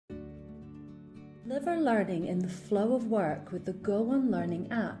Deliver learning in the flow of work with the Go1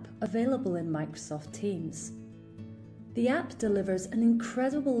 Learning app available in Microsoft Teams. The app delivers an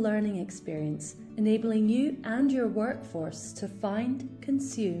incredible learning experience, enabling you and your workforce to find,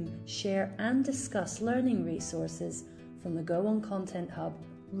 consume, share and discuss learning resources from the Go1 Content Hub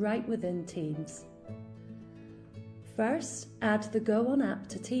right within Teams. First, add the Go1 app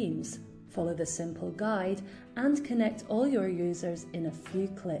to Teams, follow the simple guide and connect all your users in a few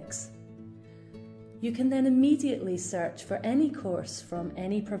clicks. You can then immediately search for any course from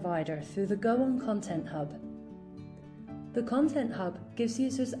any provider through the Go1 Content Hub. The Content Hub gives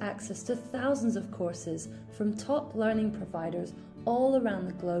users access to thousands of courses from top learning providers all around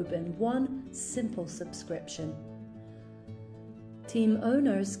the globe in one simple subscription. Team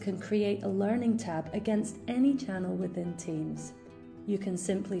owners can create a learning tab against any channel within Teams. You can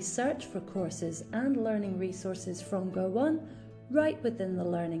simply search for courses and learning resources from Go1 right within the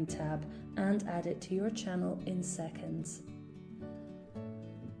Learning tab and add it to your channel in seconds.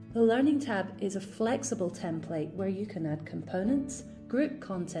 The Learning tab is a flexible template where you can add components, group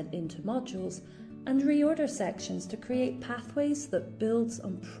content into modules, and reorder sections to create pathways that builds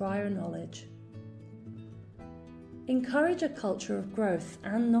on prior knowledge. Encourage a culture of growth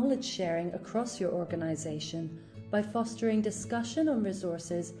and knowledge sharing across your organisation by fostering discussion on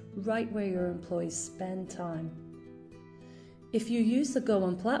resources right where your employees spend time. If you use the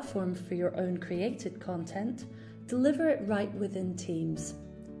Go1 platform for your own created content, deliver it right within Teams.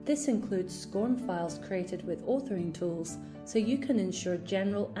 This includes SCORM files created with authoring tools, so you can ensure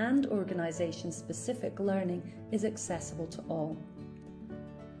general and organisation-specific learning is accessible to all.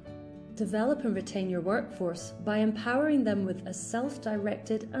 Develop and retain your workforce by empowering them with a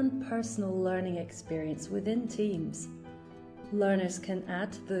self-directed and personal learning experience within Teams. Learners can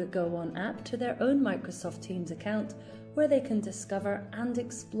add the Go1 app to their own Microsoft Teams account, where they can discover and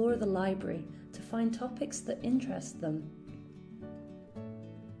explore the library to find topics that interest them.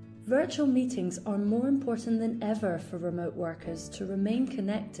 Virtual meetings are more important than ever for remote workers to remain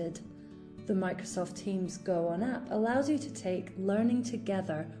connected. The Microsoft Teams Go1 app allows you to take learning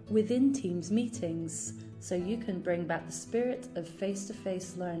together within Teams meetings, so you can bring back the spirit of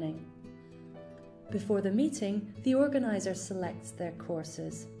face-to-face learning. Before the meeting, the organizer selects their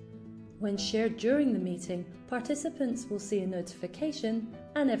courses. When shared during the meeting, participants will see a notification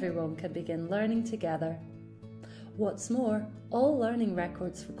and everyone can begin learning together. What's more, all learning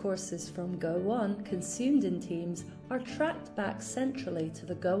records for courses from Go1 consumed in Teams are tracked back centrally to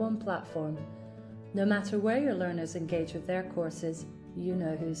the Go1 platform. No matter where your learners engage with their courses, you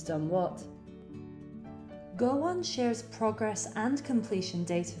know who's done what. Go1 shares progress and completion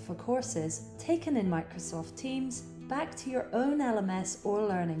data for courses taken in Microsoft Teams back to your own LMS or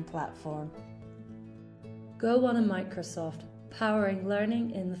learning platform. Go1 and Microsoft, powering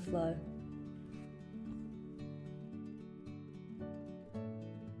learning in the flow.